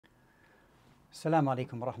Assalamu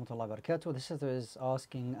alaikum wa rahmatullahi wa barakatuh. This is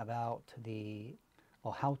asking about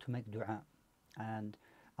how to make dua and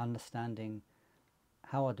understanding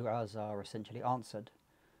how our du'as are essentially answered.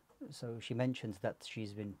 So she mentions that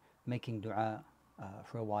she's been making dua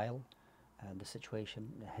for a while. The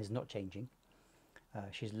situation is not changing.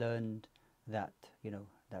 She's learned that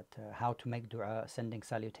how to make dua, sending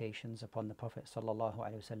salutations upon the Prophet sallallahu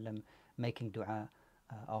alaihi wasallam, making dua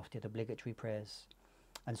after the obligatory prayers,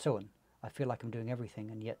 and so on. I feel like I'm doing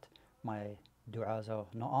everything, and yet my du'as are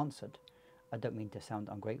not answered. I don't mean to sound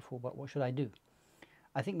ungrateful, but what should I do?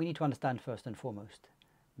 I think we need to understand first and foremost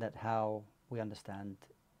that how we understand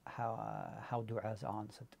how du'as are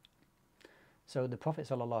answered. So the Prophet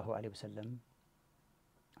ﷺ,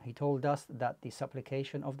 he told us that the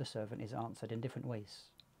supplication of the servant is answered in different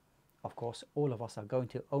ways. Of course, all of us are going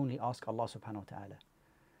to only ask Allah subhanahu wa ta'ala.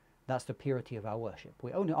 That's the purity of our worship.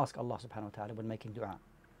 We only ask Allah subhanahu wa ta'ala when making dua.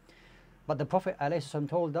 But the Prophet ﷺ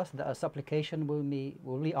told us that a supplication will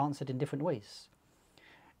be answered in different ways.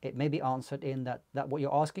 It may be answered in that what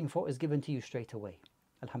you're asking for is given to you straight away.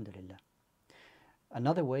 Alhamdulillah.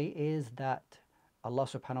 Another way is that Allah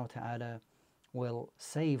subhanahu wa ta'ala will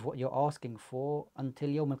save what you're asking for until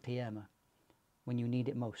Yawm al-Qiyamah, when you need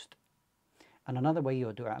it most. And another way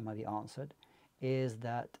your dua may be answered is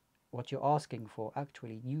that what you're asking for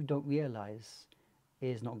actually you don't realize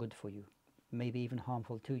is not good for you, maybe even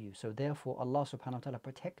harmful to you. So therefore Allah subhanahu wa ta'ala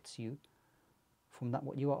protects you from that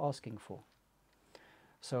what you are asking for.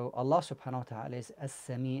 So Allah subhanahu wa ta'ala is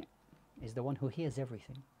as-Sami', is the one who hears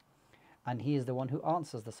everything, and He is the one who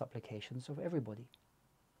answers the supplications of everybody,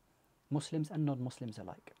 Muslims and non-Muslims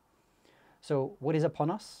alike. So what is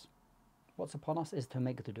upon us? What's upon us is to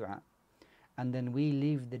make the dua, and then we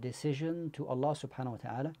leave the decision to Allah subhanahu wa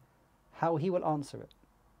ta'ala how He will answer it.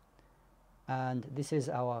 And this is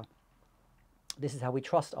how we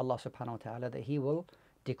trust Allah subhanahu wa ta'ala, that He will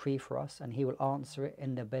decree for us and He will answer it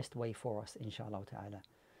in the best way for us, inshallah ta'ala.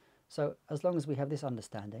 So as long as we have this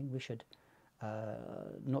understanding, we should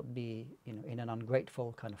not be in an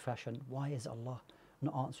ungrateful kind of fashion. Why is Allah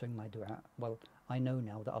not answering my dua? Well, I know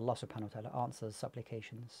now that Allah subhanahu wa ta'ala answers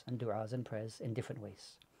supplications and du'as and prayers in different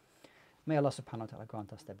ways. May Allah subhanahu wa ta'ala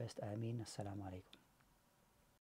grant us the best. Ameen. Assalamu alaikum.